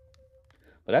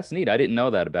 but that's neat. I didn't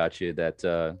know that about you, that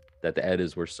the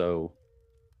Eddas were so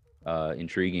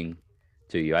intriguing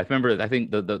to you. I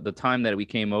think the time that we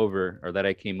came over, or that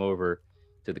I came over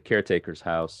to the caretaker's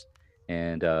house,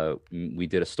 and we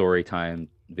did a story time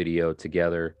video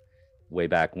together way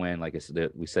back when, like I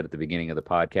said, we said at the beginning of the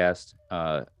podcast.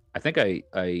 I think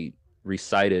I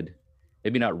recited,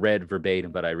 maybe not read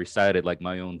verbatim, but I recited like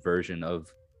my own version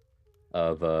of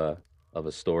a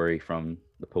story from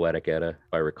the Poetic Edda,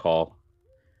 if I recall.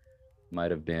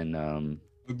 Might have been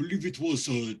I believe it was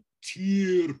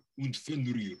Tyr und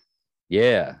Fenrir.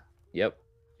 Yeah. Yep.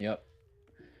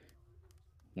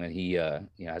 When he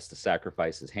has to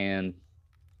sacrifice his hand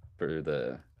for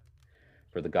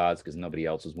the gods because nobody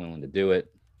else was willing to do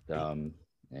it.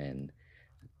 And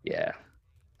yeah,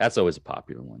 that's always a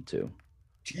popular one too.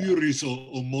 Tyr is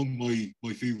among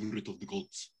my favorite of the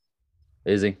gods.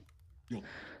 Is he? Yeah.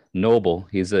 Noble.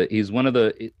 He's one of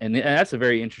the, and that's a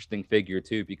very interesting figure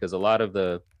too, because a lot of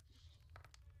the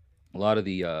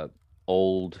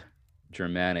old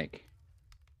Germanic,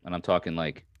 and I'm talking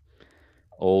like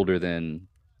older than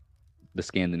the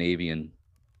Scandinavian,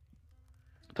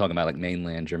 I'm talking about like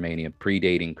mainland Germania,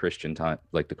 predating Christian time,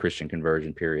 like the Christian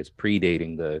conversion periods,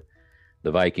 predating the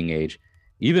Viking Age,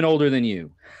 even older than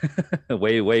you,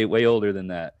 way older than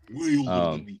that. Way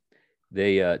older than me.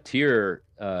 They Tyr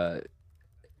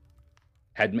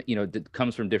had,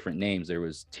 comes from different names. There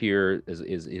was Tyr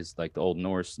is like the Old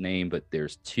Norse name, but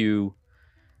there's Tu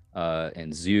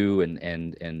and Zu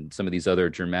and some of these other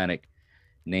Germanic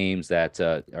names that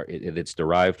it's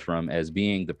derived from as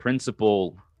being the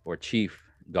principal or chief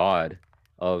god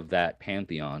of that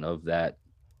pantheon, of that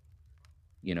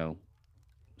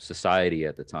society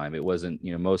at the time. It wasn't,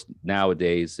 most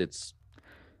nowadays it's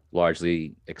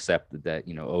largely accepted that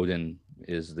Odin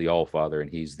is the All-Father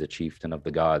and he's the chieftain of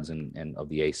the gods and of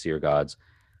the Aesir gods,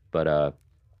 but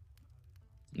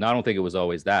No, I don't think it was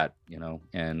always that, you know,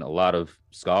 and a lot of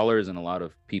scholars and a lot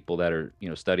of people that are, you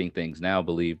know, studying things now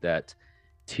believe that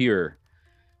Tyr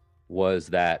was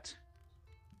that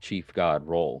chief god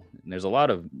role. And there's a lot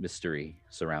of mystery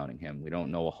surrounding him. We don't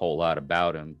know a whole lot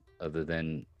about him other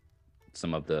than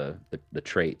some of the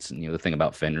traits and, you know, the thing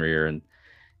about Fenrir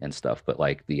and stuff, but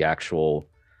like the actual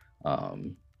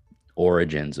um,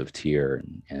 origins of Tyr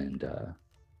and a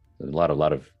lot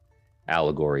of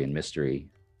allegory and mystery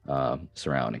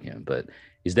surrounding him. But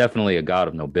he's definitely a god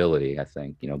of nobility, I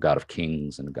think, you know, god of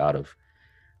kings and a god of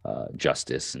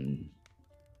justice and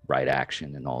right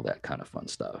action and all that kind of fun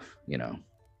stuff, you know.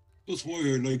 That's why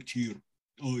I like Tyr.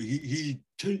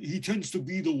 He tends to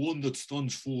be the one that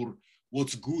stands for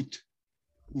what's good,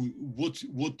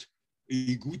 what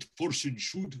a good person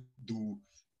should do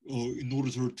in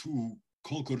order to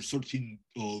conquer certain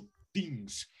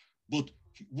things. But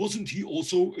wasn't he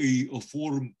also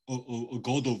a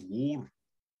god of war?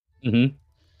 Mm-hmm.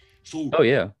 So, oh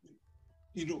yeah,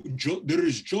 you know, there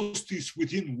is justice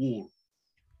within war.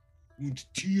 And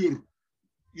Tyr,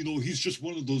 you know, he's just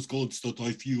one of those gods that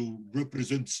I feel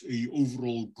represents a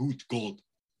overall good god.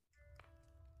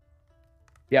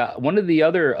 yeah. One of the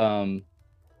other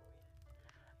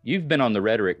you've been on the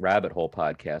Rhetoric Rabbit Hole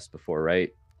podcast before,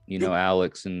 right? You know, Yep.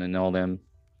 Alex and all them.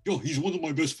 Yeah, he's one of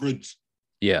my best friends.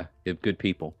 Yeah, they're good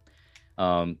people.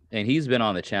 And he's been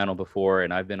on the channel before,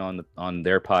 and I've been on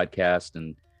their podcast,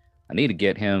 and I need to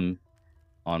get him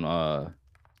on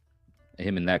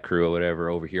him and that crew or whatever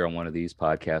over here on one of these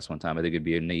podcasts one time. I think it'd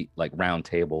be a neat like round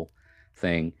table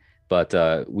thing. But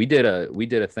we did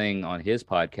a thing on his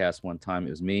podcast one time.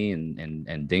 It was me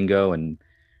and Dingo and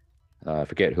I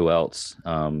forget who else.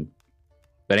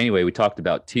 But anyway, we talked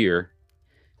about Tyr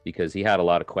because he had a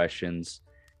lot of questions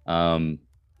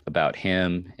about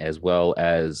him, as well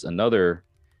as another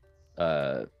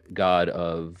god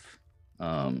of,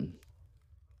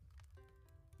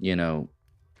 you know,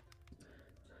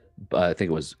 I think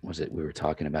it was it we were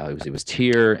talking about. It was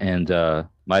Tyr and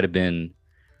might have been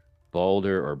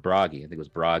Balder or Bragi. I think it was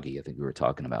Bragi. I think we were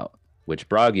talking about, which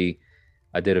Bragi,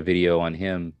 I did a video on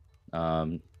him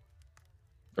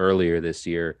earlier this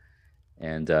year,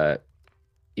 and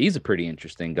he's a pretty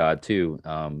interesting god too.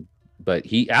 But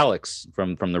Alex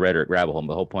from the Rhetoric Rabbit Hole.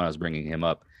 The whole point I was bringing him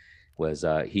up was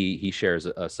he shares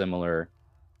a similar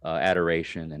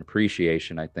adoration and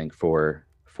appreciation, I think, for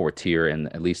Tyr and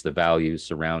at least the values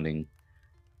surrounding,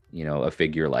 you know, a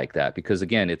figure like that. Because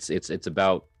again, it's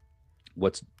about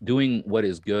what's doing what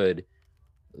is good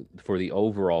for the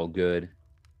overall good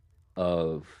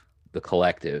of the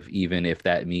collective, even if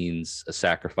that means a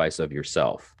sacrifice of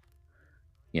yourself,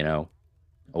 you know,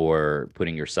 or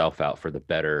putting yourself out for the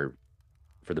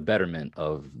betterment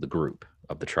of the group,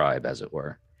 of the tribe, as it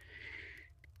were.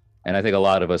 And I think a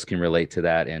lot of us can relate to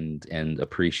that and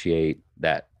appreciate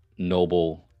that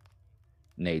noble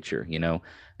nature, you know.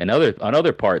 And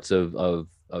other parts of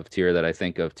Tyr that I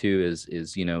think of too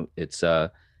is you know, it's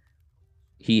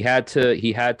he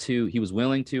was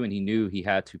willing to, and he knew he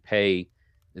had to pay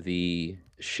the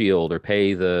shield or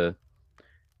pay the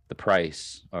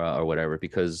price or whatever,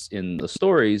 because in the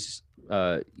stories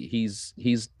he's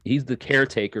the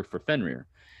caretaker for Fenrir,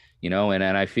 you know. And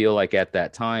I feel like at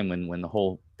that time when the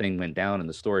whole thing went down in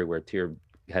the story where Tyr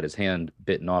had his hand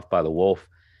bitten off by the wolf,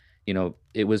 you know,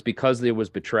 it was because there was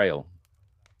betrayal.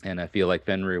 And I feel like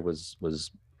Fenrir was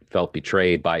felt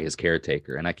betrayed by his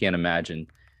caretaker. And I can't imagine,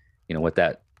 you know, what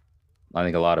that, I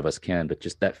think a lot of us can, but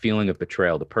just that feeling of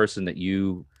betrayal, the person that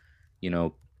you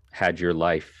know, had your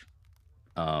life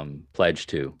pledged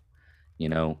to, you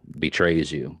know,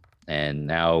 betrays you. And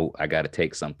now I got to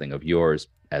take something of yours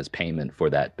as payment for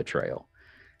that betrayal.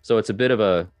 So it's a bit of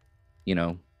a, you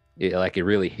know, it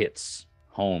really hits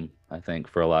home, I think,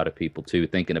 for a lot of people too,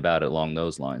 thinking about it along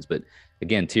those lines. But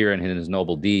again, Tyr in his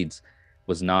noble deeds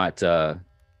was not,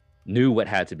 knew what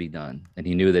had to be done, and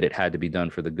he knew that it had to be done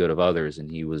for the good of others. And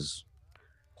he was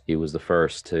the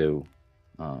first to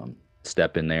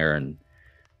step in there and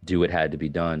do what had to be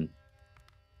done,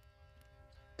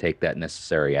 take that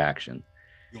necessary action,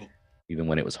 even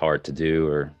when it was hard to do,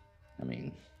 or, I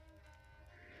mean,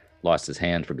 lost his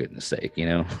hand for goodness sake, you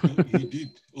know. He did.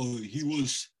 He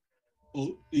was,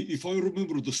 if I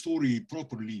remember the story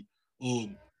properly,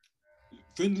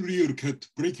 Fenrir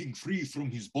kept breaking free from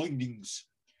his bindings.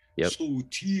 Yep. So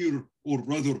Tyr, or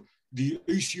rather the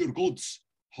Aesir gods,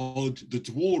 had the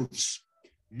dwarves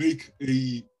make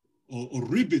a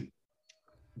ribbon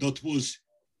that was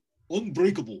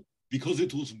unbreakable because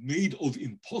it was made of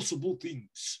impossible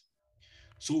things.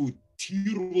 So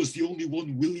Tyr was the only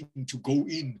one willing to go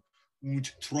in and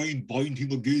try and bind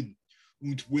him again.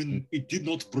 And when it did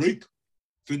not break,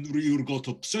 Fenrir got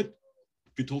upset,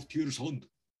 bit off Tyr's hand.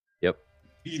 Yep.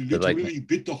 He literally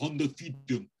bit the hand that feed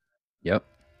him. Yep.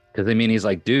 Because I mean, he's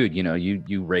like, dude, you know,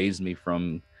 you raised me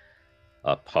from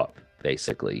a pup,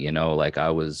 basically. You know, like I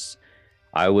was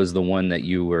the one that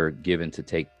you were given to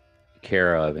take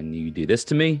care of, and you do this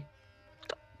to me.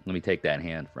 Let me take that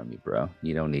hand from you, bro.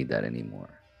 You don't need that anymore.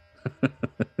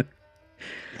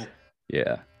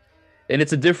 Yeah. And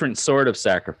it's a different sort of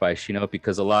sacrifice, you know,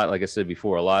 because a lot, like I said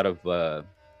before, a lot of the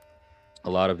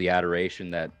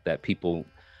adoration that people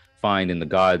find in the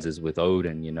gods is with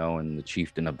Odin, you know, and the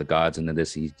chieftain of the gods. And then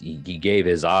he gave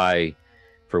his eye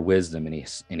for wisdom, and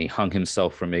he hung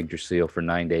himself from Yggdrasil for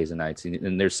 9 days and nights.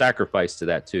 And there's sacrifice to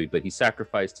that too, but he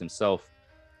sacrificed himself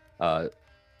to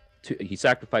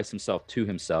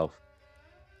himself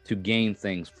to gain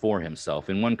things for himself.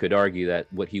 And one could argue that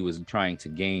what he was trying to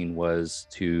gain was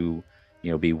to,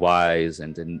 you know, be wise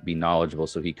and to be knowledgeable,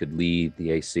 so he could lead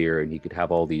the Aesir and he could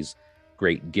have all these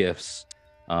great gifts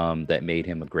that made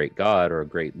him a great god or a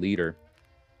great leader.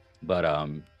 But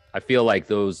I feel like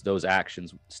those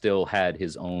actions still had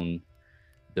his own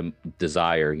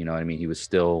desire, you know what I mean? He was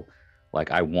still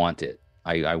like, I want it,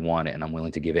 I want it, and I'm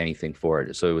willing to give anything for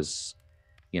it. So it was,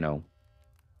 you know,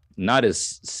 not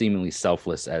as seemingly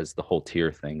selfless as the whole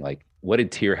Tyr thing. Like, what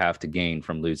did Tyr have to gain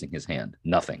from losing his hand?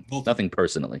 Nothing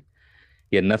personally.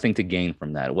 He had nothing to gain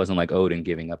from that. It wasn't like Odin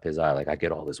giving up his eye, like, I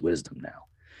get all this wisdom now,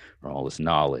 or all this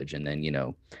knowledge, and then, you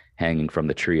know, hanging from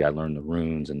the tree, I learned the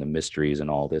runes and the mysteries and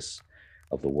all this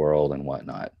of the world and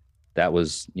whatnot. That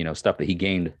was, you know, stuff that he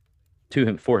gained to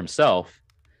him for himself.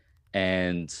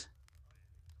 And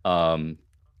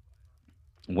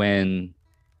when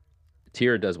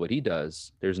Tyr does what he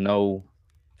does, there's no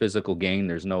physical gain,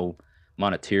 there's no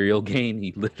monetary gain.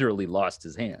 He literally lost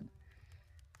his hand,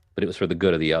 but it was for the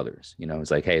good of the others. You know,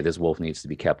 it's like, hey, this wolf needs to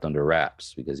be kept under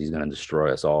wraps because he's going to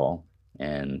destroy us all,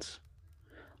 and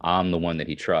I'm the one that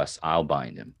he trusts. I'll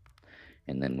bind him.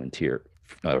 And then when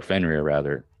Fenrir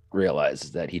rather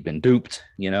realizes that he'd been duped,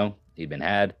 you know, he'd been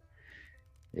had,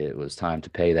 it was time to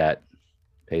pay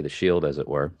the shield, as it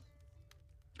were.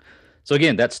 So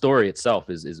again, that story itself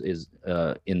is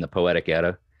in the Poetic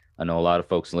Edda. I know a lot of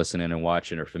folks listening and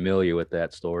watching are familiar with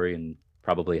that story and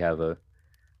probably have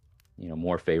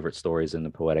more favorite stories in the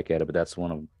Poetic Edda, but that's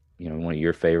one of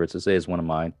your favorites. It is one of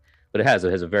mine, but it has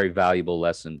a very valuable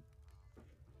lesson,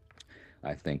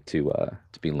 I think, to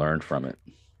be learned from it.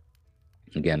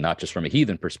 Again, not just from a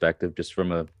heathen perspective, just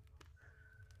from a,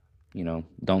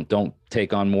 don't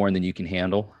take on more than you can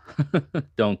handle.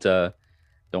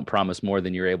 Don't promise more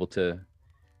than you're able to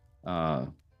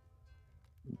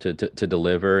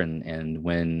deliver. And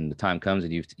when the time comes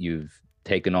and you've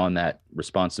taken on that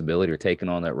responsibility or taken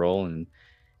on that role, and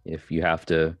if you have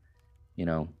to,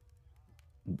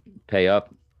 pay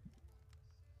up,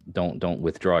 don't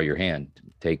withdraw your hand.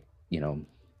 Feed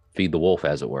the wolf,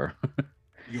 as it were.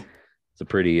 Yeah.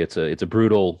 It's a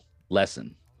brutal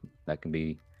lesson that can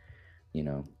be,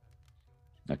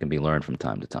 learned from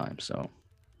time to time. So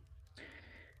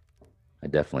I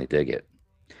definitely dig it.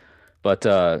 But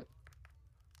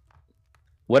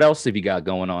what else have you got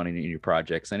going on in your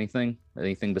projects? Anything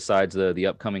besides the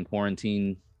upcoming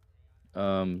quarantine?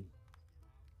 What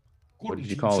did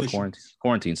you call it?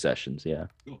 Quarantine sessions. Yeah.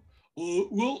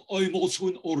 Well, I'm also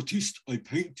an artist. I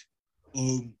paint.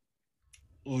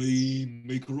 I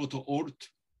make a lot of art.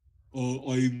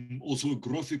 I'm also a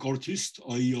graphic artist.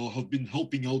 I have been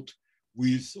helping out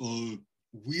with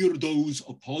Weirdos,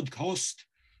 a podcast.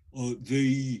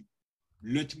 They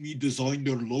let me design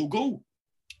their logo,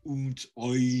 and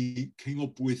I came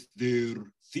up with their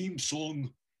theme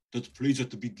song that plays at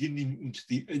the beginning and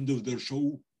the end of their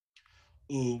show.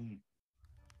 Oh,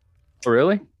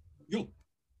 really? Yeah.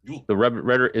 The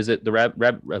rhetoric, is it the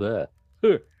Rhetoric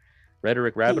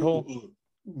Rabbit Hole?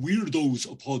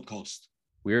 Weirdos, a podcast.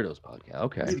 Weirdos podcast.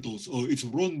 Okay. Weirdos. It's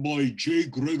run by Jay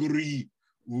Gregory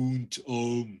and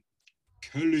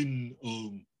Kellen.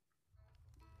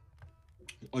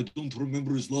 I don't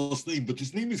remember his last name, but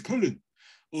his name is Kellen.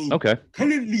 Okay.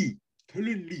 Kellen Lee.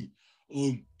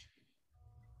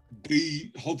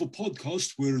 They have a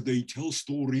podcast where they tell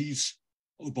stories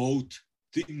about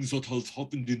things that have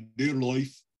happened in their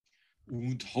life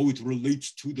and how it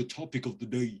relates to the topic of the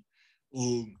day.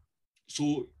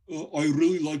 So I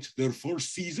really liked their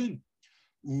first season,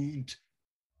 and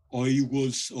I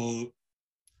was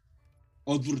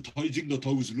advertising that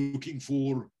I was looking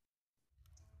for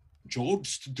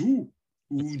jobs to do,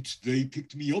 and they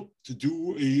picked me up to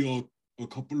do a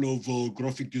couple of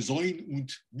graphic design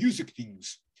and music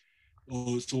things.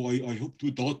 So I helped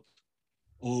with that.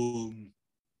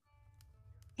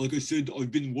 Like I said,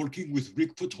 I've been working with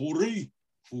Rick Fattore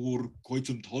for quite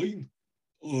some time.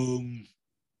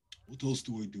 What else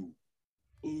do I do?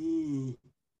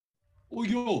 Oh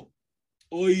yeah,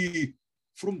 I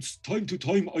from time to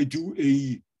time I do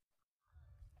a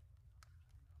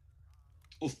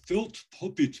felt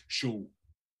puppet show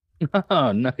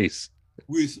Oh, nice.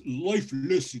 with life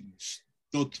lessons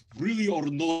that really are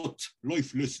not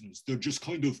life lessons. They're just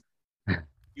kind of,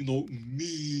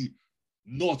 me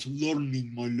not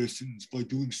learning my lessons by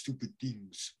doing stupid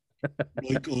things.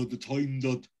 Like the time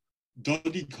that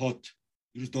Daddy Cat,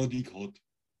 there's Daddy Cat,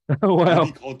 Oh, wow.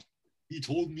 Daddy Cat, he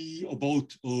told me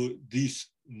about this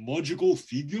magical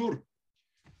figure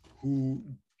who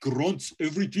grants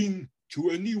everything to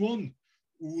anyone,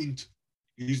 and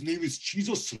his name is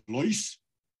Jesus Slice.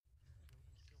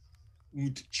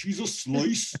 And Jesus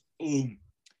Slice,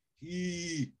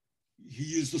 he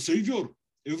is the savior.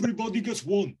 Everybody gets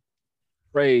one.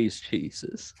 Praise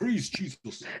Jesus. Praise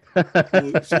Jesus.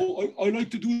 So I like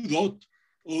to do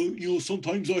that.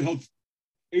 Sometimes I have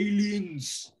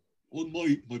aliens on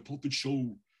my puppet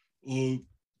show.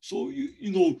 So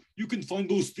you can find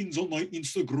those things on my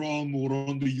Instagram or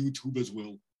on the YouTube as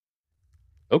well.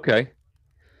 Okay.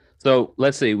 So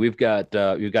let's see. We've got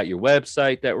your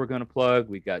website that we're going to plug.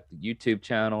 We got the YouTube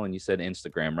channel, and you said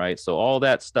Instagram, right? So all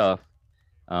that stuff,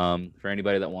 for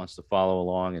anybody that wants to follow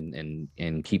along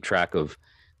and keep track of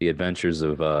the adventures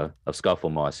of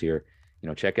Scuffle Moss here,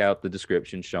 check out the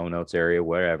description, show notes area,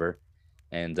 wherever,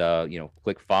 and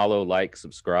click follow, like,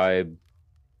 subscribe,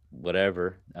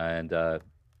 whatever. And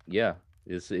yeah,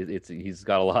 he's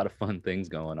got a lot of fun things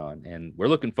going on, and we're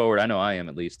looking forward. I know I am,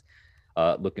 at least,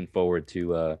 looking forward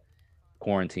to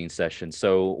quarantine session.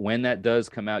 So when that does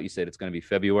come out, you said it's going to be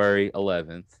February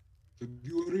 11th.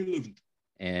 February 11th.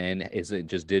 And is it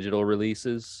just digital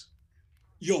releases?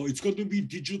 Yeah, it's going to be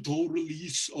digital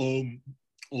release on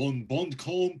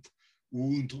Bandcamp,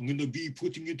 and I'm going to be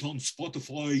putting it on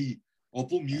Spotify,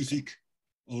 Apple Music,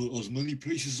 as many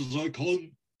places as I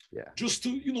can. Yeah. Just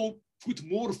to, put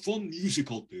more fun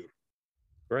music out there.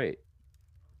 Great.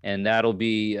 And that'll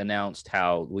be announced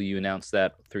how? Will you announce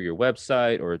that through your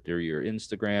website or through your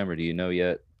Instagram, or do you know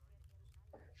yet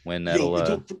when that'll...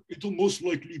 Yeah, it'll most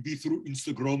likely be through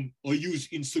Instagram. I use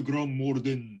Instagram more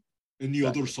than any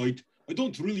other site. I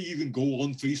don't really even go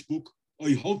on Facebook. I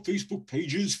have Facebook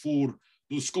pages for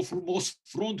the Scuffle Moss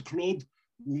Front Club,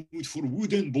 for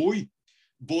Wooden Boy,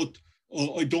 but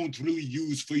I don't really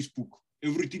use Facebook.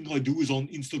 Everything I do is on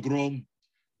Instagram,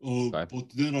 but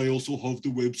then I also have the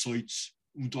websites,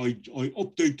 and I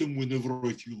update them whenever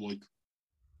I feel like.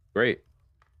 Great.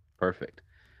 Perfect.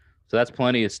 So that's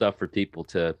plenty of stuff for people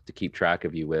to keep track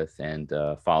of you with, and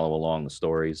follow along the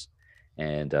stories,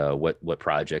 and what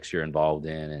projects you're involved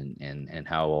in, and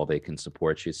how all they can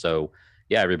support you. So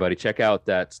yeah, everybody check out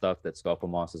that stuff that Scuffle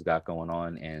Moss has got going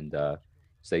on, and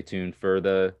stay tuned for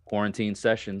the quarantine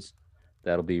sessions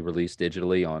that'll be released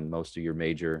digitally on most of your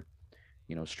major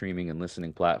streaming and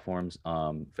listening platforms,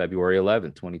 February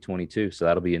 11th, 2022. So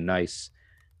that'll be a nice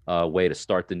way to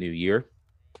start the new year.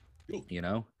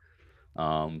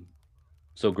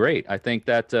 So great. I think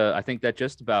that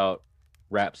just about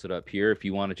wraps it up here. If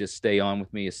you want to just stay on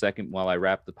with me a second while I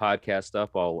wrap the podcast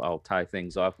up, I'll tie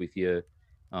things off with you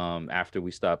after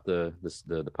we stop the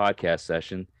podcast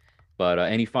session. But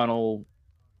any final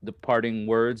departing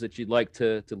words that you'd like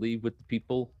to leave with the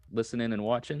people listening and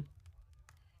watching?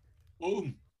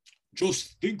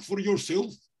 Just think for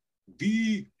yourself.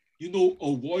 Be,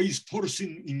 a wise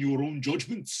person in your own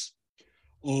judgments.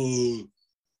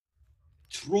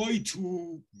 Try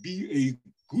to be a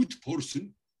good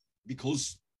person,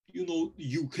 because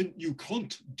you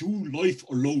can't do life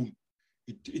alone.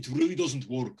 It really doesn't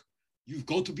work. You've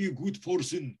got to be a good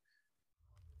person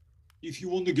if you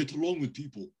want to get along with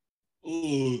people.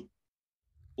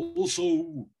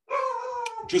 Also,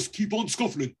 just keep on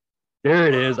scuffling. There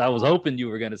it is. I was hoping you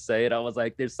were going to say it. I was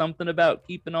like, there's something about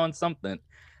keeping on something.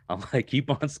 I'm like, keep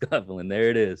on scuffling. There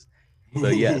it is. So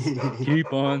yes,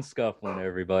 keep on scuffling,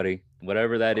 everybody.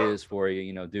 Whatever that is for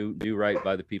you, do right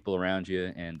by the people around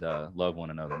you, and love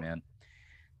one another, man.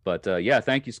 But yeah,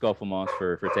 thank you, Scuffle Moss,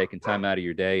 for taking time out of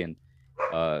your day, and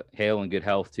hail and good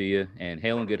health to you, and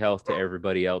hail and good health to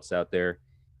everybody else out there.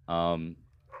 And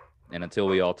until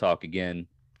we all talk again,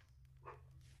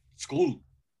 Skål.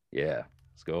 Yeah,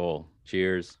 skål.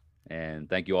 Cheers. And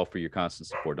thank you all for your constant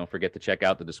support. Don't forget to check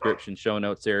out the description, show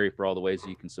notes area for all the ways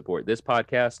you can support this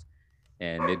podcast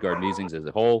and Midgard Musings as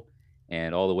a whole,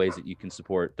 and all the ways that you can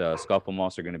support Scuffle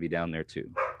Moss are going to be down there too.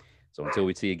 So until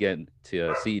we see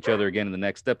each other again in the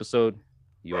next episode,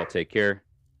 you all take care.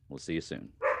 We'll see you soon.